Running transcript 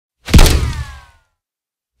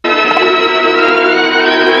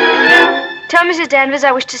Tell Mrs. Danvers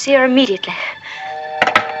I wish to see her immediately.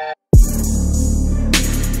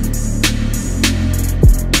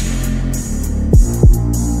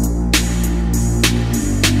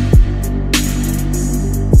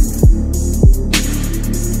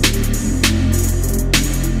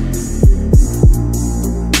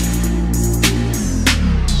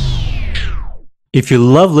 If you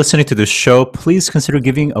love listening to this show, please consider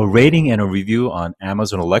giving a rating and a review on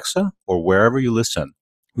Amazon Alexa or wherever you listen.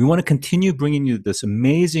 We want to continue bringing you this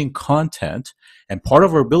amazing content, and part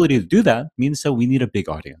of our ability to do that means that we need a big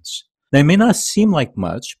audience. Now, it may not seem like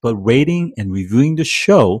much, but rating and reviewing the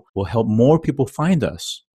show will help more people find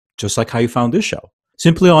us, just like how you found this show.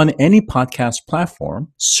 Simply on any podcast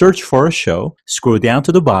platform, search for a show, scroll down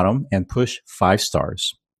to the bottom, and push 5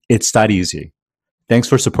 stars. It's that easy. Thanks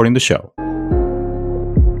for supporting the show.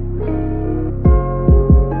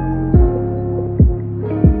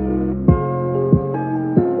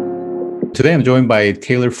 Today, I'm joined by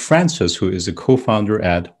Taylor Francis, who is the co-founder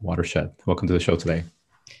at Watershed. Welcome to the show today.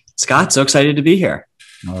 Scott, so excited to be here.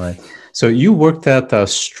 All right. So you worked at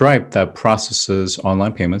Stripe that processes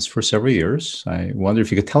online payments for several years. I wonder if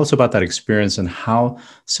you could tell us about that experience and how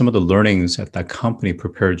some of the learnings at that company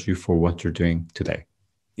prepared you for what you're doing today.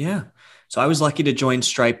 Yeah. So I was lucky to join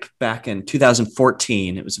Stripe back in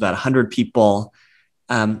 2014. It was about 100 people.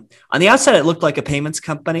 On the outside, it looked like a payments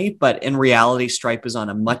company, but in reality, Stripe is on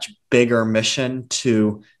a much bigger mission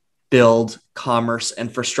to build commerce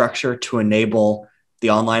infrastructure to enable the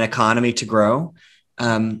online economy to grow.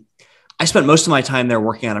 I spent most of my time there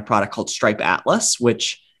working on a product called Stripe Atlas,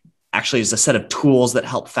 which actually is a set of tools that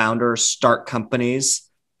help founders start companies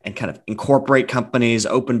and kind of incorporate companies,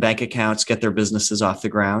 open bank accounts, get their businesses off the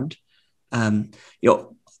ground.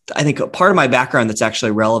 I think a part of my background that's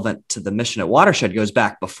actually relevant to the mission at Watershed goes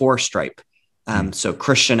back before Stripe. So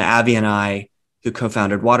Christian, Avi, and I, who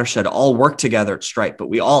co-founded Watershed, all worked together at Stripe, but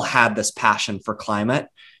we all had this passion for climate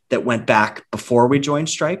that went back before we joined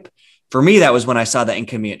Stripe. For me, that was when I saw the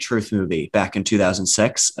Inconvenient Truth movie back in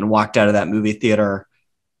 2006 and walked out of that movie theater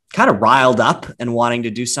kind of riled up and wanting to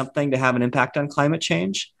do something to have an impact on climate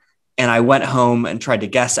change. And I went home and tried to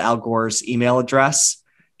guess Al Gore's email address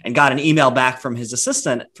and got an email back from his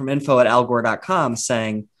assistant from info@algore.com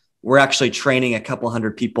saying, we're actually training a couple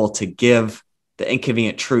hundred people to give the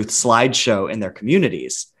Inconvenient Truth slideshow in their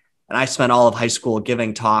communities. And I spent all of high school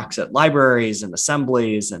giving talks at libraries and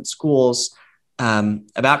assemblies and schools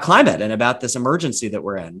about climate and about this emergency that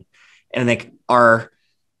we're in. And I think our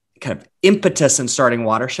kind of impetus in starting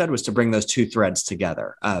Watershed was to bring those two threads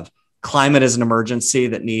together of climate as an emergency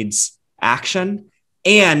that needs action.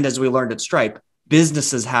 And as we learned at Stripe,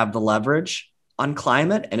 businesses have the leverage on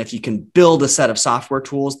climate. And if you can build a set of software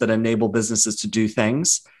tools that enable businesses to do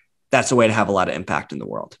things, that's a way to have a lot of impact in the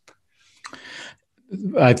world.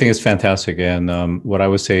 I think it's fantastic. And what I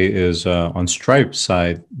would say is on Stripe's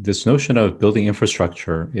side, this notion of building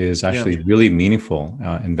infrastructure is actually really meaningful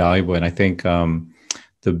and valuable. And I think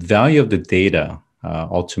the value of the data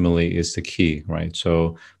ultimately is the key, right?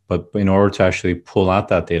 So, but in order to actually pull out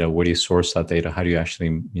that data, where do you source that data? How do you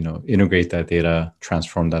actually, integrate that data,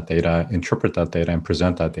 transform that data, interpret that data, and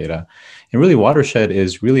present that data? And really, Watershed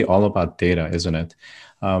is really all about data, isn't it?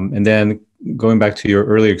 And then going back to your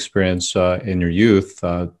early experience in your youth,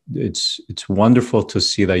 it's wonderful to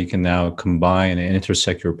see that you can now combine and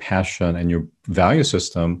intersect your passion and your value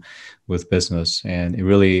system with business. And it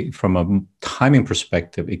really, from a timing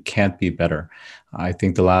perspective, it can't be better. I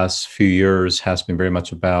think the last few years has been very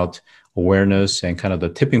much about awareness and kind of the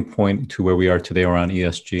tipping point to where we are today around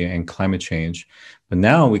ESG and climate change. But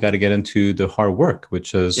now we got to get into the hard work,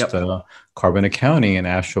 which is the carbon accounting and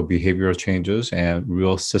actual behavioral changes and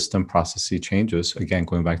real system processy changes. Again,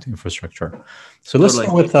 going back to infrastructure. So let's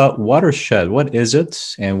start with Watershed. What is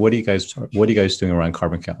it, and what are you guys doing around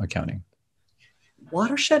carbon accounting?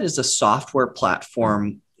 Watershed is a software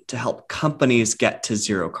platform to help companies get to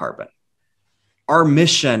zero carbon. Our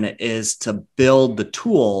mission is to build the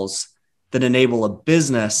tools that enable a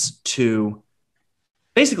business to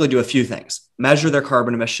basically do a few things: measure their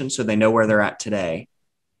carbon emissions so they know where they're at today,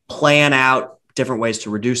 plan out different ways to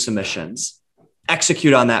reduce emissions,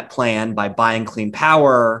 execute on that plan by buying clean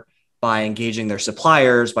power, by engaging their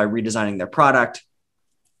suppliers, by redesigning their product,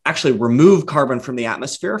 actually remove carbon from the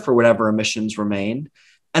atmosphere for whatever emissions remain,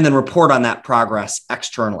 and then report on that progress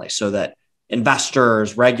externally so that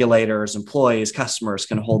investors, regulators, employees, customers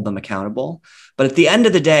can hold them accountable. But at the end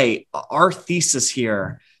of the day, our thesis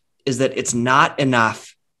here is that it's not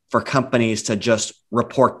enough for companies to just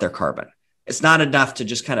report their carbon. It's not enough to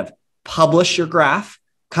just kind of publish your graph.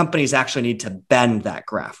 Companies actually need to bend that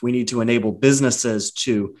graph. We need to enable businesses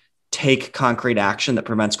to take concrete action that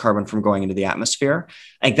prevents carbon from going into the atmosphere.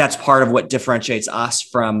 I think that's part of what differentiates us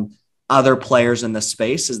from other players in this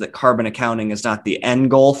space, is that carbon accounting is not the end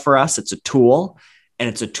goal for us. It's a tool, and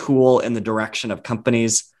it's a tool in the direction of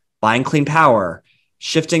companies buying clean power,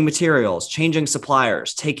 shifting materials, changing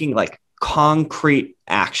suppliers, taking like concrete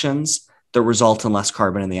actions that result in less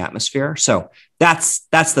carbon in the atmosphere. So that's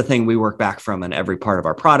the thing we work back from in every part of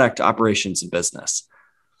our product, operations, and business.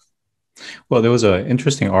 Well, there was an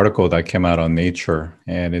interesting article that came out on Nature,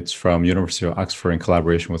 and it's from University of Oxford in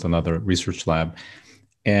collaboration with another research lab.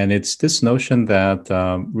 And it's this notion that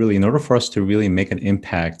really, in order for us to really make an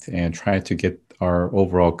impact and try to get our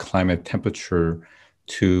overall climate temperature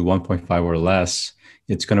to 1.5 or less,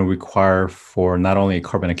 it's going to require for not only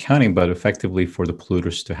carbon accounting, but effectively for the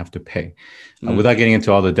polluters to have to pay. Without getting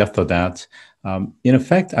into all the depth of that, in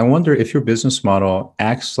effect, I wonder if your business model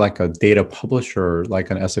acts like a data publisher,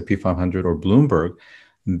 like an S&P 500 or Bloomberg,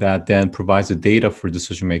 that then provides the data for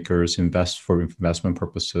decision makers, for investment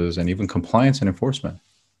purposes, and even compliance and enforcement.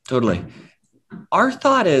 Totally. Our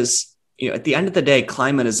thought is, at the end of the day,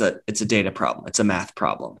 climate it's a data problem. It's a math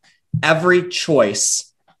problem. Every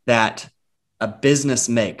choice that a business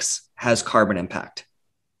makes has carbon impact.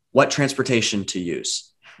 What transportation to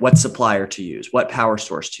use, what supplier to use, what power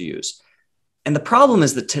source to use. And the problem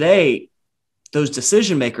is that today, those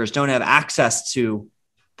decision makers don't have access to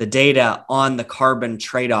the data on the carbon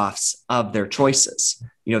trade-offs of their choices.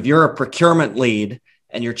 If you're a procurement lead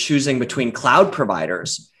and you're choosing between cloud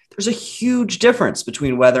providers, there's a huge difference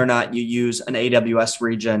between whether or not you use an AWS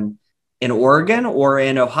region in Oregon or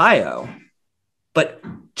in Ohio. But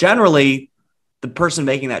generally, the person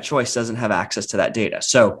making that choice doesn't have access to that data.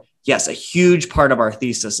 So yes, a huge part of our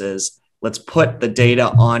thesis is let's put the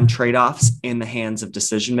data on trade-offs in the hands of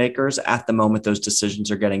decision makers at the moment those decisions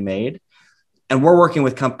are getting made. And we're working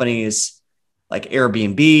with companies like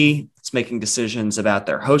Airbnb, that's making decisions about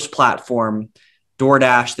their host platform,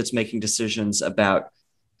 DoorDash, that's making decisions about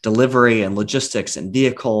delivery and logistics and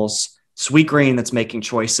vehicles, Sweetgreen, that's making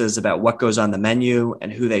choices about what goes on the menu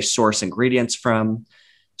and who they source ingredients from,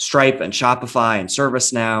 Stripe and Shopify and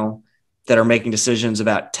ServiceNow, that are making decisions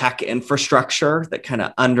about tech infrastructure that kind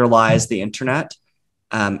of underlies the internet,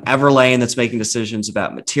 Everlane, that's making decisions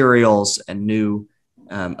about materials and new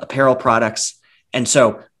apparel products. And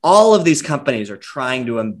so all of these companies are trying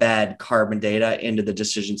to embed carbon data into the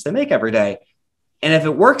decisions they make every day. And if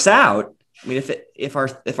it works out,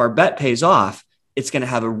 if our bet pays off, it's going to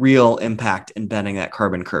have a real impact in bending that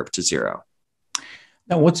carbon curve to zero.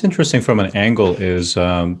 Now, what's interesting from an angle is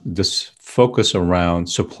this focus around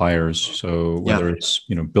suppliers. So whether it's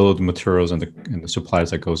bill of materials and the suppliers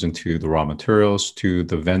that goes into the raw materials, to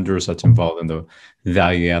the vendors that's involved in the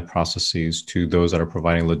value add processes, to those that are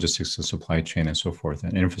providing logistics and supply chain and so forth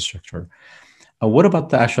and infrastructure. What about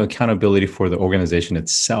the actual accountability for the organization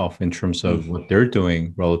itself in terms of what they're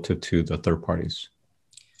doing relative to the third parties?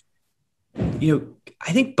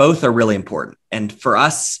 I think both are really important. And for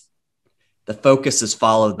us, the focus is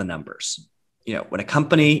follow the numbers. When a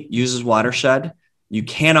company uses Watershed, you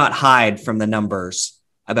cannot hide from the numbers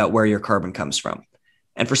about where your carbon comes from.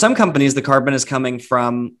 And for some companies, the carbon is coming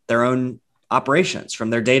from their own operations, from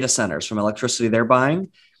their data centers, from electricity they're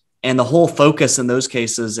buying. And the whole focus in those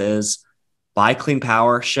cases is buy clean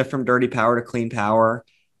power, shift from dirty power to clean power,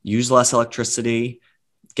 use less electricity,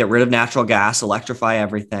 get rid of natural gas, electrify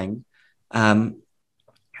everything.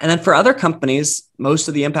 And then for other companies, most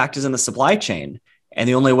of the impact is in the supply chain. And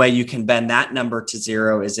the only way you can bend that number to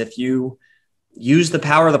zero is if you use the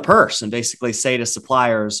power of the purse and basically say to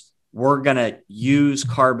suppliers, we're going to use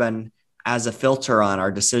carbon as a filter on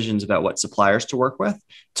our decisions about what suppliers to work with.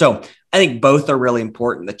 So I think both are really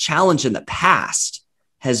important. The challenge in the past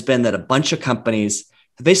has been that a bunch of companies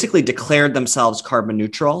have basically declared themselves carbon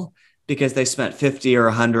neutral because they spent 50 or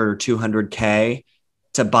 100 or 200K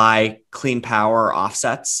to buy clean power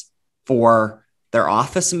offsets for their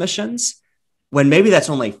office emissions, when maybe that's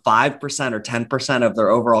only 5% or 10% of their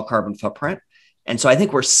overall carbon footprint. And so I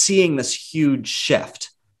think we're seeing this huge shift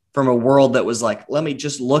from a world that was like, let me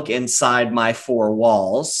just look inside my four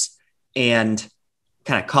walls and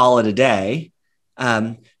kind of call it a day,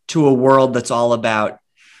 to a world that's all about,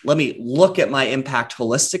 let me look at my impact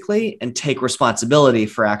holistically and take responsibility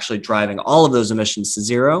for actually driving all of those emissions to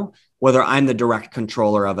zero, whether I'm the direct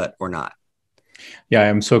controller of it or not. Yeah,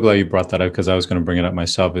 I'm so glad you brought that up because I was going to bring it up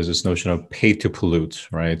myself, is this notion of pay to pollute,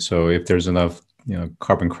 right? So if there's enough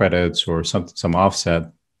carbon credits or some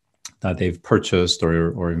offset that they've purchased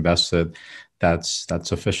or invested, that's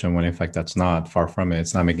sufficient when in fact that's not. Far from it.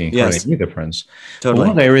 It's not making Yes. any difference. Totally. One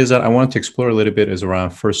of the areas that I wanted to explore a little bit is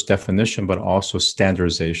around first definition, but also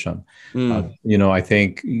standardization. I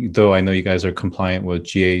think, though I know you guys are compliant with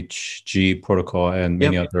GHG protocol and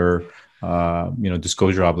many other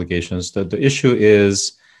disclosure obligations, the issue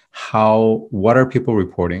is what are people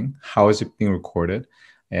reporting? How is it being recorded?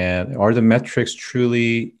 And are the metrics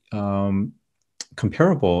truly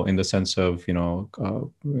comparable in the sense of,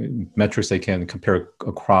 metrics they can compare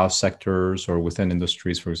across sectors or within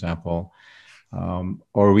industries, for example?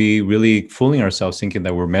 Or are we really fooling ourselves thinking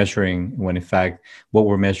that we're measuring when in fact what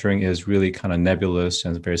we're measuring is really kind of nebulous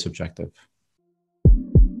and very subjective?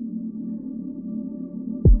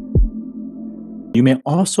 You may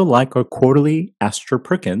also like our quarterly Astor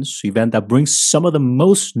Perkins event that brings some of the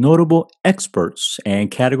most notable experts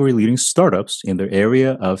and category leading startups in their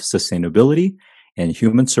area of sustainability and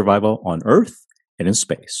human survival on Earth and in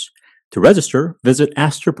space. To register, visit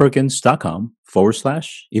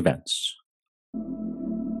astorperkins.com/events.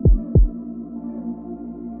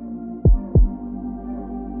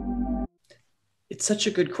 It's such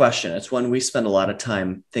a good question. It's one we spend a lot of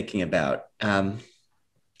time thinking about.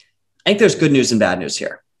 I think there's good news and bad news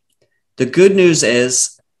here. The good news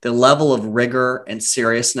is the level of rigor and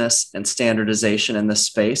seriousness and standardization in this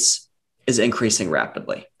space is increasing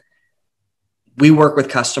rapidly. We work with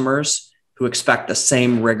customers who expect the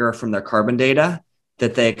same rigor from their carbon data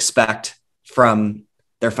that they expect from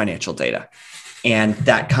their financial data. And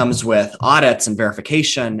that comes with audits and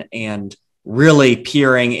verification and really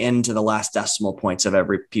peering into the last decimal points of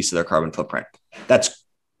every piece of their carbon footprint. That's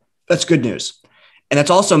good news. And that's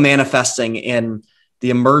also manifesting in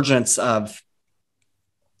the emergence of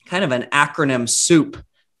kind of an acronym soup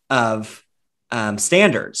of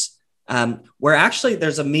standards, where actually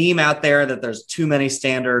there's a meme out there that there's too many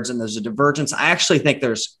standards and there's a divergence. I actually think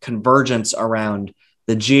there's convergence around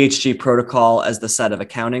the GHG protocol as the set of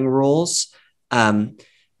accounting rules,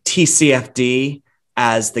 TCFD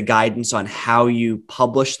as the guidance on how you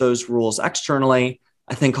publish those rules externally,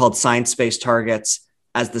 a thing called science-based targets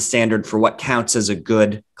as the standard for what counts as a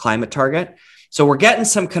good climate target. So we're getting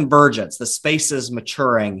some convergence. The space is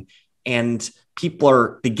maturing and people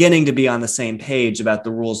are beginning to be on the same page about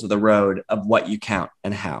the rules of the road of what you count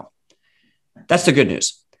and how. That's the good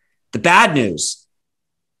news. The bad news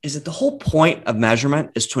is that the whole point of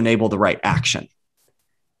measurement is to enable the right action.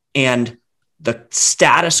 And the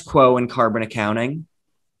status quo in carbon accounting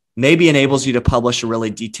maybe enables you to publish a really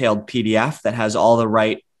detailed PDF that has all the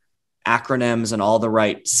right acronyms and all the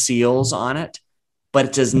right seals on it, but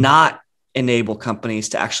it does not enable companies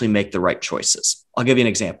to actually make the right choices. I'll give you an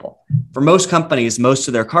example. For most companies, most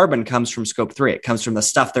of their carbon comes from scope 3. It comes from the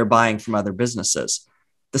stuff they're buying from other businesses.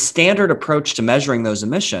 The standard approach to measuring those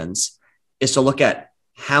emissions is to look at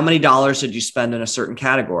how many dollars did you spend in a certain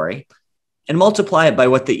category and multiply it by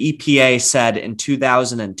what the EPA said in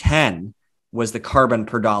 2010 was the carbon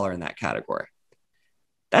per dollar in that category.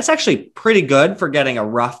 That's actually pretty good for getting a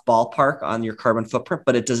rough ballpark on your carbon footprint,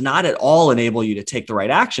 but it does not at all enable you to take the right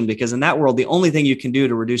action, because in that world, the only thing you can do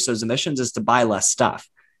to reduce those emissions is to buy less stuff,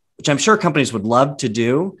 which I'm sure companies would love to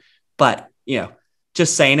do, but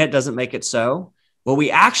just saying it doesn't make it so. What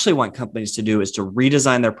we actually want companies to do is to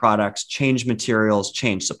redesign their products, change materials,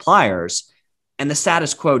 change suppliers, and the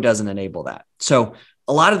status quo doesn't enable that. So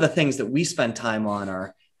a lot of the things that we spend time on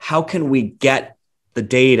are how can we get the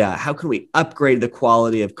data? How can we upgrade the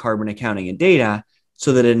quality of carbon accounting and data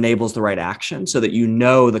so that it enables the right action, so that you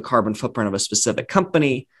know the carbon footprint of a specific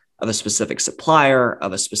company, of a specific supplier,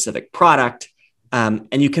 of a specific product, and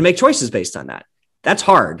you can make choices based on that. That's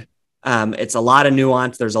hard. It's a lot of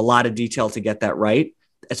nuance. There's a lot of detail to get that right.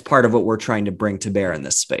 It's part of what we're trying to bring to bear in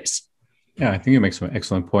this space. Yeah, I think you make some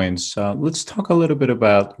excellent points. Let's talk a little bit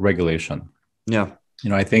about regulation. Yeah.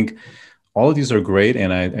 I think all of these are great,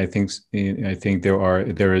 and I think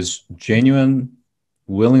there is genuine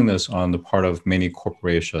willingness on the part of many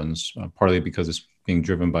corporations, partly because it's being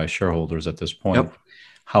driven by shareholders at this point. Yep.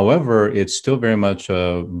 However, it's still very much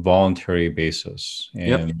a voluntary basis,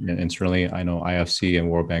 and certainly I know IFC and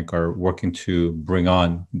World Bank are working to bring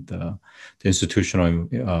on the institutional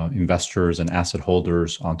investors and asset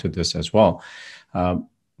holders onto this as well.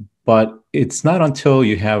 But it's not until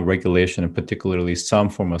you have regulation, and particularly some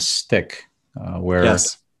form of stick, where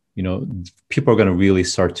people are going to really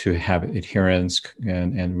start to have adherence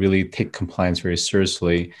and really take compliance very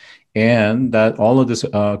seriously, and that all of this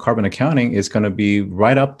carbon accounting is going to be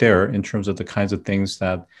right up there in terms of the kinds of things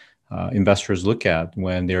that investors look at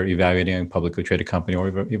when they're evaluating a publicly traded company or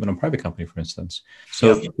even a private company, for instance.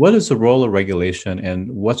 So what is the role of regulation,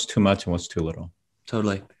 and what's too much and what's too little?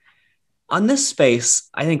 Totally. on this space,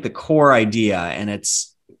 I think the core idea, and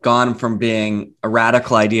it's gone from being a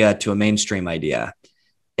radical idea to a mainstream idea,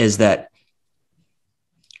 is that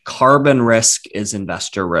carbon risk is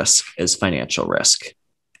investor risk, is financial risk.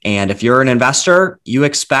 And if you're an investor, you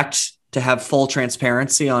expect to have full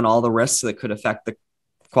transparency on all the risks that could affect the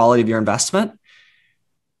quality of your investment.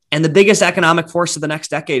 And the biggest economic force of the next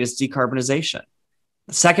decade is decarbonization.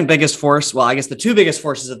 The second biggest force, well, I guess the two biggest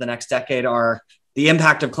forces of the next decade are the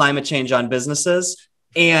impact of climate change on businesses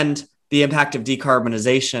and the impact of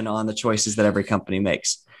decarbonization on the choices that every company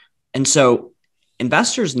makes. And so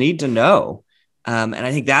investors need to know, and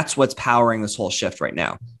I think that's what's powering this whole shift right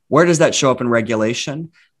now. Where does that show up in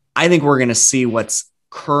regulation? I think we're going to see what's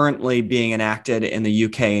currently being enacted in the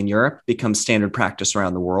UK and Europe become standard practice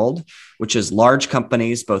around the world, which is large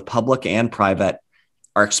companies, both public and private,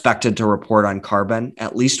 are expected to report on carbon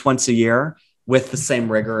at least once a year with the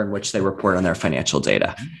same rigor in which they report on their financial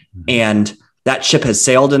data. And that ship has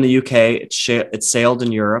sailed in the UK, it's sailed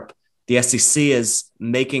in Europe. The SEC is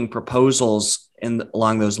making proposals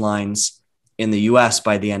along those lines in the US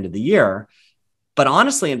by the end of the year. But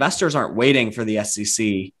honestly, investors aren't waiting for the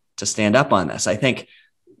SEC to stand up on this. I think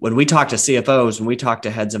when we talk to CFOs, when we talk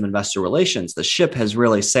to heads of investor relations, the ship has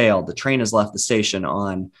really sailed. The train has left the station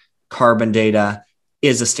on carbon data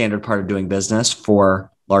is a standard part of doing business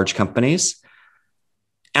for large companies.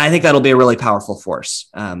 And I think that'll be a really powerful force.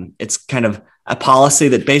 It's kind of a policy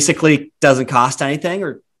that basically doesn't cost anything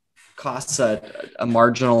or costs a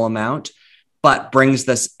marginal amount, but brings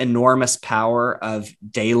this enormous power of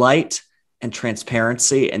daylight and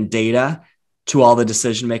transparency and data to all the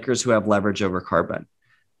decision makers who have leverage over carbon.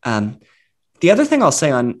 The other thing I'll say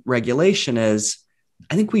on regulation is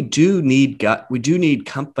I think we do need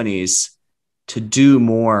companies to do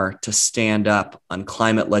more to stand up on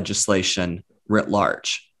climate legislation writ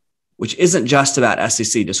large, which isn't just about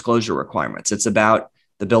SEC disclosure requirements. It's about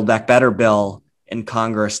the Build Back Better bill in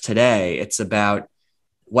Congress today. It's about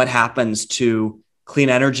what happens to clean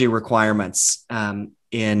energy requirements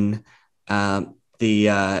in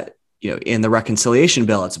the reconciliation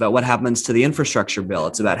bill. It's about what happens to the infrastructure bill.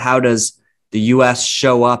 It's about how does the U.S.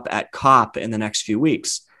 show up at COP in the next few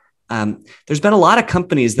weeks. There's been a lot of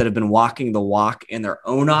companies that have been walking the walk in their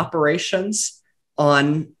own operations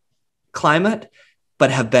on climate,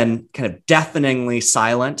 but have been kind of deafeningly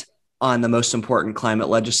silent on the most important climate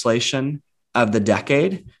legislation of the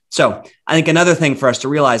decade. So I think another thing for us to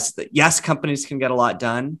realize is that yes, companies can get a lot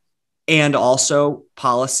done, and also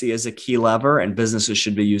policy is a key lever, and businesses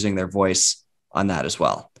should be using their voice on that as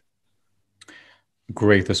well.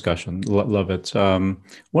 Great discussion. Love it.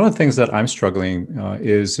 One of the things that I'm struggling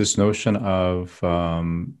is this notion of,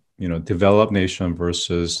 developed nation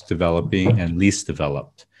versus developing and least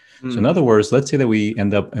developed. So in other words, let's say that we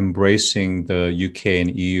end up embracing the UK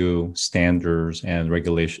and EU standards and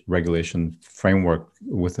regulation framework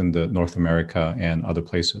within the North America and other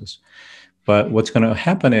places. But what's going to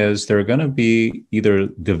happen is there are going to be either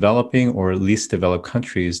developing or least developed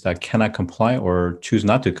countries that cannot comply or choose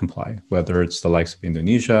not to comply, whether it's the likes of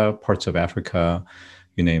Indonesia, parts of Africa,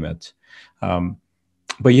 you name it.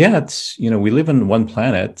 But yet, we live in one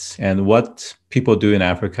planet, and what people do in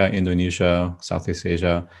Africa, Indonesia, Southeast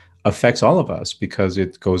Asia affects all of us because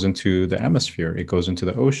it goes into the atmosphere, it goes into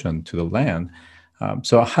the ocean, to the land.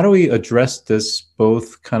 So how do we address this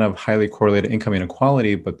both kind of highly correlated income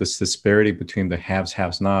inequality, but this disparity between the haves,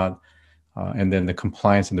 haves not, and then the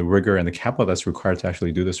compliance and the rigor and the capital that's required to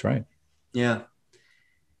actually do this right? Yeah.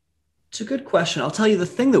 It's a good question. I'll tell you, the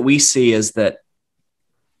thing that we see is that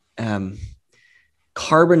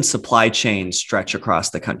carbon supply chains stretch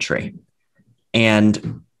across the country.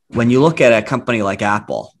 And when you look at a company like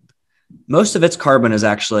Apple, most of its carbon is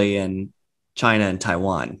actually in China and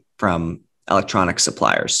Taiwan from electronic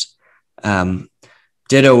suppliers.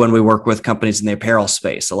 Ditto when we work with companies in the apparel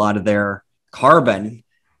space. A lot of their carbon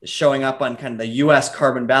is showing up on kind of the US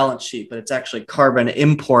carbon balance sheet, but it's actually carbon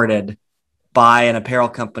imported by an apparel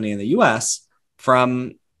company in the US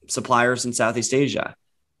from suppliers in Southeast Asia.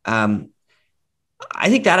 I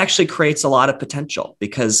think that actually creates a lot of potential,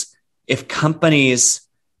 because if companies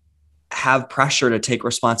have pressure to take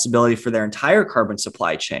responsibility for their entire carbon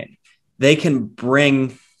supply chain, they can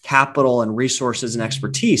bring capital and resources and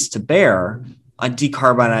expertise to bear on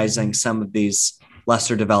decarbonizing some of these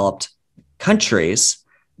lesser developed countries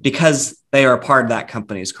because they are a part of that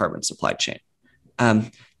company's carbon supply chain.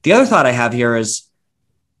 The other thought I have here is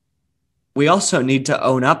we also need to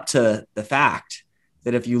own up to the fact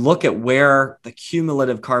that if you look at where the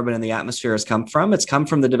cumulative carbon in the atmosphere has come from, it's come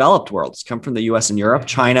from the developed world. It's come from the US and Europe.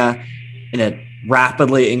 China, in a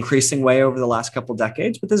rapidly increasing way over the last couple of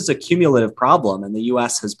decades, but this is a cumulative problem, and the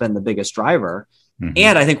US has been the biggest driver. Mm-hmm.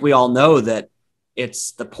 And I think we all know that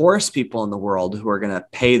it's the poorest people in the world who are going to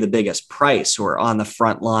pay the biggest price, who are on the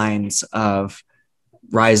front lines of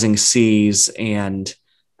rising seas and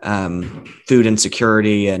food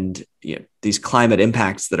insecurity and these climate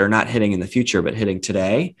impacts that are not hitting in the future, but hitting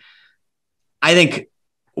today. I think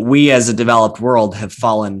we as a developed world have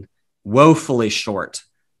fallen woefully short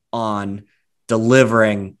on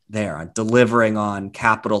delivering on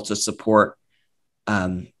capital to support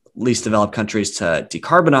least developed countries to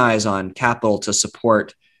decarbonize, on capital to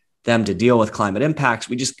support them to deal with climate impacts.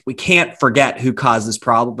 We can't forget who caused this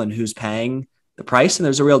problem and who's paying the price. And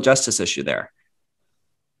there's a real justice issue there.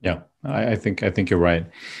 Yeah, I think you're right.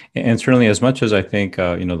 And certainly as much as I think,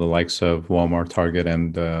 the likes of Walmart, Target,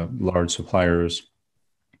 and large suppliers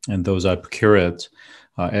and those that procure it,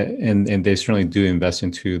 and they certainly do invest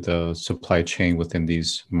into the supply chain within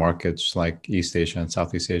these markets like East Asia and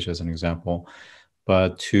Southeast Asia as an example.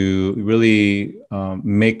 But to really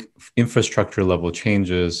make infrastructure level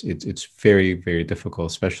changes, it's very, very difficult,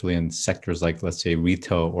 especially in sectors like, let's say,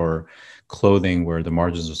 retail or clothing, where the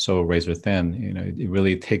margins are so razor thin. It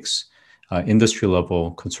really takes industry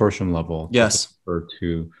level, consortium level, yes,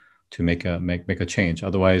 to make a change.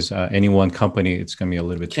 Otherwise, any one company, it's going to be a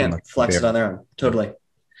little bit can't too much flex it on their own. Totally.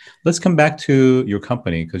 Let's come back to your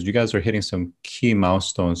company, because you guys are hitting some key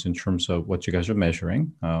milestones in terms of what you guys are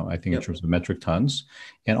measuring, I think in terms of metric tons.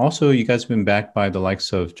 And also you guys have been backed by the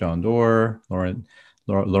likes of John Doerr,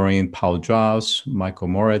 Lorraine Powell-Joss, Michael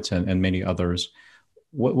Moritz, and many others.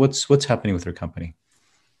 What's happening with your company?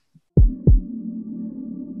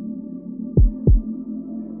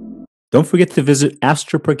 Don't forget to visit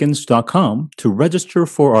astorperkins.com to register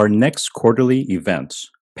for our next quarterly events.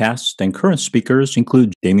 Past and current speakers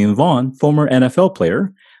include Damian Vaughn, former NFL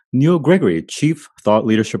player, Neil Gregory, Chief Thought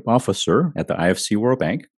Leadership Officer at the IFC World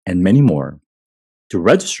Bank, and many more. To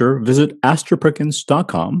register, visit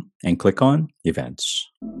astorperkins.com and click on Events.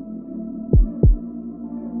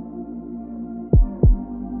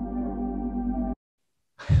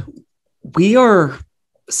 We are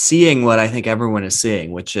seeing what I think everyone is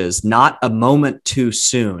seeing, which is not a moment too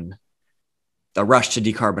soon. The rush to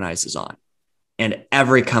decarbonize is on. And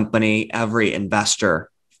every company, every investor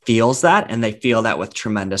feels that, and they feel that with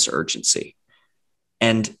tremendous urgency.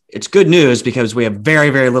 And it's good news because we have very,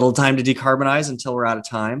 very little time to decarbonize until we're out of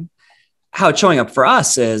time. How it's showing up for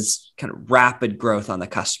us is kind of rapid growth on the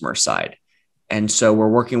customer side. And so we're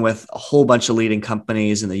working with a whole bunch of leading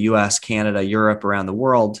companies in the US, Canada, Europe, around the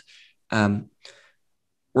world.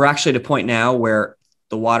 We're actually at a point now where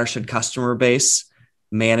the Watershed customer base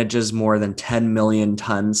manages more than 10 million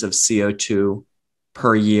tons of CO2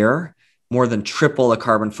 per year, more than triple the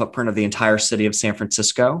carbon footprint of the entire city of San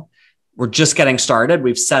Francisco. We're just getting started.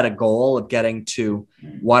 We've set a goal of getting to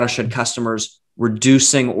Watershed customers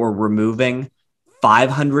reducing or removing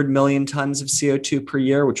 500 million tons of CO2 per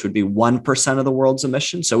year, which would be 1% of the world's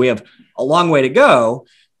emissions. So we have a long way to go,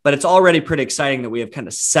 but it's already pretty exciting that we have kind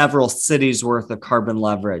of several cities worth of carbon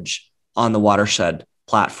leverage on the Watershed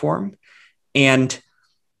platform. And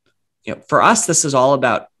for us, this is all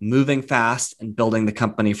about moving fast and building the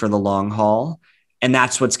company for the long haul. And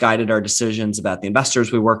that's what's guided our decisions about the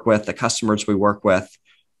investors we work with, the customers we work with.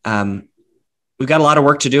 We've got a lot of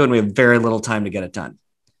work to do, and we have very little time to get it done.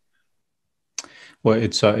 Well,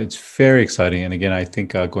 it's very exciting. And again, I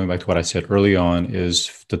think going back to what I said early on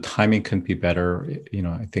is the timing couldn't be better.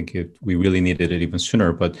 I think we really needed it even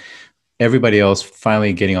sooner, but everybody else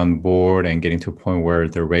finally getting on board and getting to a point where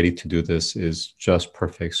they're ready to do this is just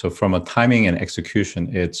perfect. So from a timing and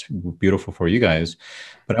execution, it's beautiful for you guys.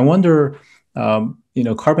 But I wonder,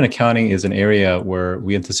 carbon accounting is an area where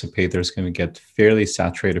we anticipate there's going to get fairly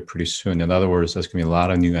saturated pretty soon. In other words, there's going to be a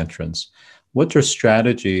lot of new entrants. What's your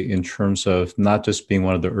strategy in terms of not just being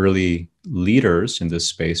one of the early leaders in this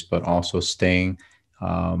space, but also staying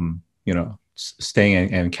and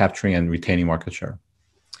capturing and retaining market share?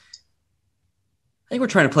 I think we're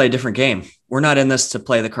trying to play a different game. We're not in this to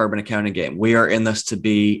play the carbon accounting game. We are in this to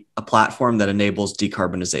be a platform that enables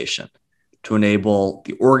decarbonization, to enable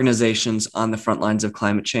the organizations on the front lines of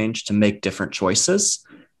climate change to make different choices.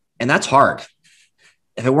 And that's hard.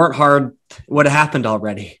 If it weren't hard, it would have happened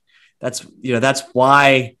already. That's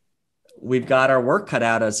why we've got our work cut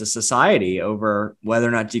out as a society over whether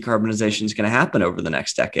or not decarbonization is going to happen over the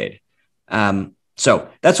next decade. So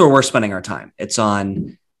that's where we're spending our time. It's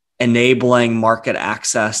on enabling market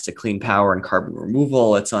access to clean power and carbon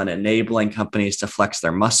removal. It's on enabling companies to flex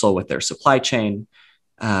their muscle with their supply chain.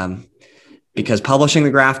 Because publishing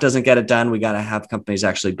the graph doesn't get it done, we got to have companies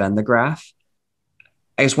actually bend the graph.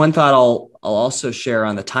 I guess one thought I'll also share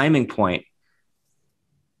on the timing point.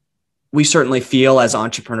 We certainly feel as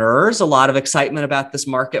entrepreneurs a lot of excitement about this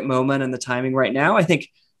market moment and the timing right now. I think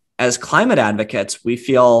as climate advocates, we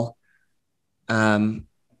feel a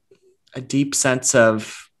deep sense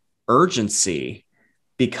of urgency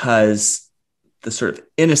because the sort of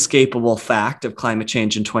inescapable fact of climate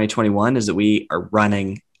change in 2021 is that we are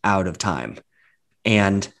running out of time.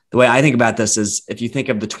 And the way I think about this is if you think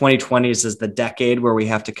of the 2020s as the decade where we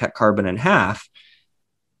have to cut carbon in half,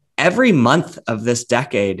 every month of this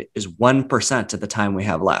decade is 1% of the time we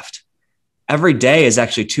have left. Every day is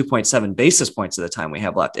actually 2.7 basis points of the time we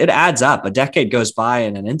have left. It adds up. A decade goes by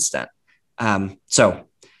in an instant. So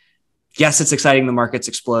yes, it's exciting. The market's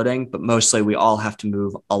exploding, but mostly we all have to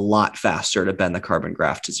move a lot faster to bend the carbon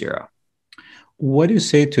graph to zero. What do you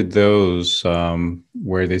say to those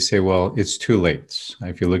where they say, well, it's too late?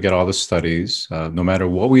 If you look at all the studies, no matter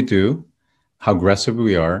what we do, how aggressive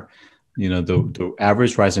we are, the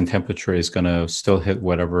average rise in temperature is going to still hit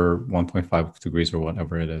whatever 1.5 degrees or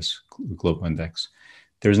whatever it is, global index.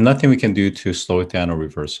 There's nothing we can do to slow it down or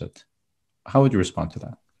reverse it. How would you respond to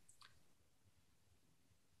that?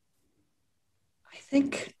 I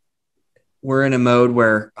think we're in a mode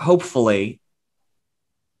where hopefully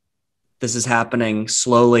this is happening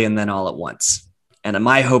slowly and then all at once. And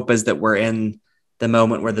my hope is that we're in the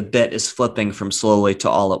moment where the bit is flipping from slowly to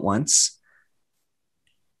all at once.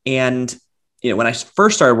 And when I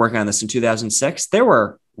first started working on this in 2006, there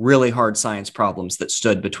were really hard science problems that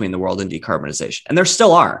stood between the world and decarbonization. And there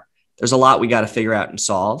still are. There's a lot we got to figure out and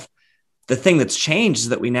solve. The thing that's changed is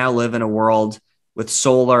that we now live in a world with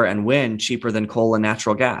solar and wind cheaper than coal and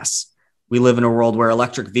natural gas. We live in a world where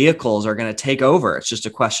electric vehicles are going to take over. It's just a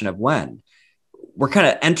question of when. We're kind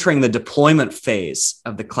of entering the deployment phase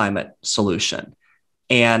of the climate solution.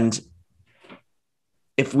 And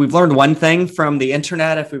if we've learned one thing from the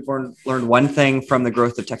internet, if we've learned one thing from the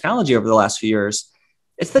growth of technology over the last few years,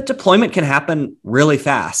 it's that deployment can happen really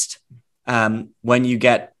fast when you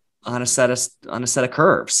get on a set of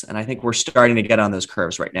curves. And I think we're starting to get on those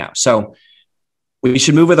curves right now. So we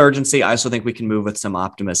should move with urgency. I also think we can move with some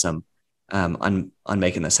optimism on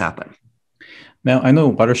making this happen. Now, I know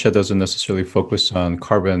Watershed doesn't necessarily focus on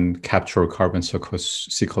carbon capture or carbon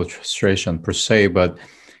sequestration per se, but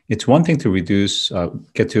it's one thing to reduce,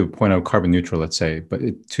 get to a point of carbon neutral, let's say, but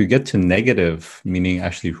to get to negative, meaning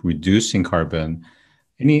actually reducing carbon,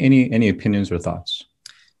 any opinions or thoughts?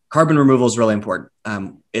 Carbon removal is really important.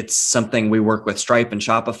 It's something we work with Stripe and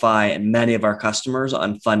Shopify and many of our customers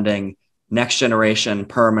on funding next generation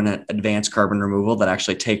permanent advanced carbon removal that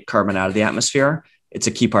actually take carbon out of the atmosphere. It's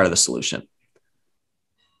a key part of the solution.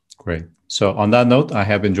 Great. So on that note, I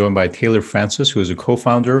have been joined by Taylor Francis, who is a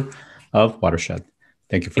co-founder of Watershed.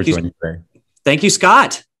 Thank you for joining today. Thank you,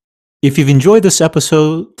 Scott. If you've enjoyed this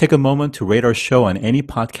episode, take a moment to rate our show on any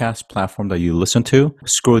podcast platform that you listen to.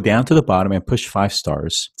 Scroll down to the bottom and push 5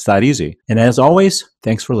 stars. It's that easy. And as always,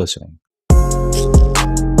 thanks for listening.